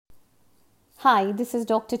Hi, this is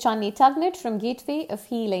Dr. Channi Tugnut from Gateway of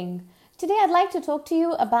Healing. Today I'd like to talk to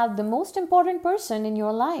you about the most important person in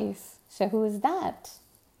your life. So who is that?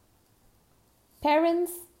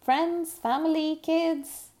 Parents, friends, family,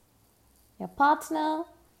 kids, your partner,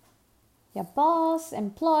 your boss,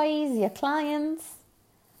 employees, your clients?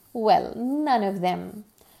 Well, none of them.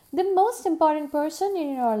 The most important person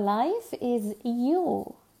in your life is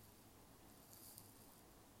you.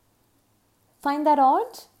 Find that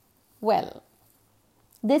odd? Well,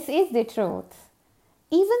 this is the truth.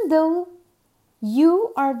 Even though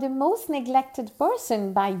you are the most neglected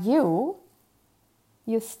person by you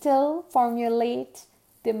still formulate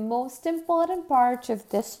the most important part of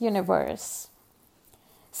this universe.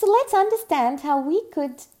 So let's understand how we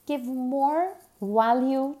could give more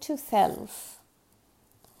value to self.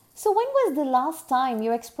 So when was the last time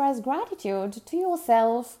you expressed gratitude to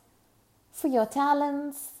yourself for your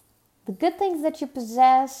talents, the good things that you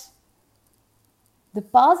possess, the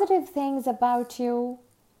positive things about you?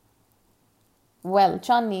 Well,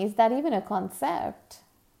 Channi, is that even a concept?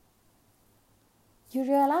 You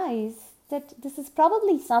realize that this is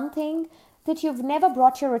probably something that you've never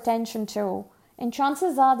brought your attention to, and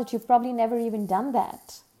chances are that you've probably never even done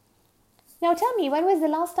that. Now tell me, when was the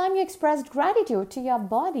last time you expressed gratitude to your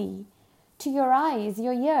body, to your eyes,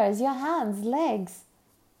 your ears, your hands, legs,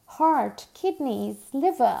 heart, kidneys,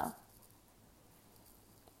 liver?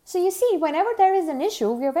 So you see, whenever there is an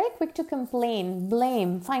issue, we are very quick to complain,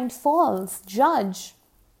 blame, find faults, judge.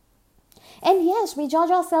 And yes, we judge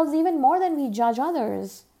ourselves even more than we judge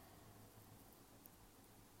others.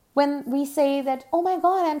 When we say that, oh my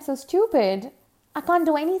God, I'm so stupid, I can't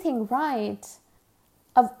do anything right.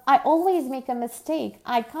 I always make a mistake.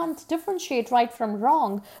 I can't differentiate right from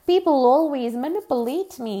wrong. People always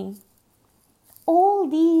manipulate me. All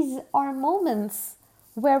these are moments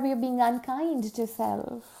where we're being unkind to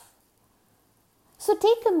self. So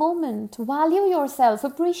take a moment, value yourself,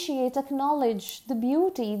 appreciate, acknowledge the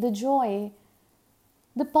beauty, the joy,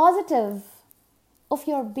 the positive of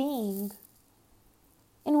your being.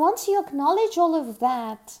 And once you acknowledge all of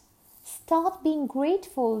that, start being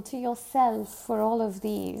grateful to yourself for all of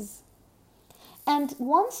these. And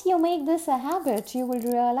once you make this a habit, you will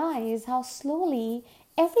realize how slowly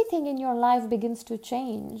everything in your life begins to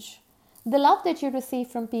change. The love that you receive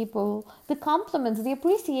from people, the compliments, the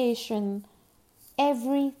appreciation,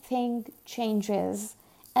 everything changes.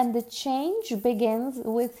 And the change begins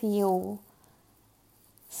with you.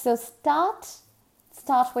 So start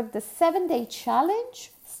with the 7-day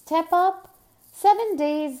challenge. Step up. 7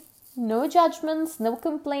 days, no judgments, no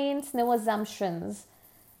complaints, no assumptions.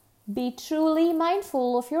 Be truly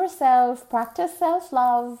mindful of yourself, practice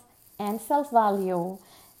self-love and self-value.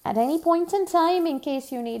 At any point in time, in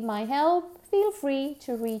case you need my help, feel free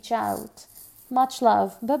to reach out. Much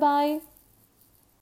love. Bye-bye.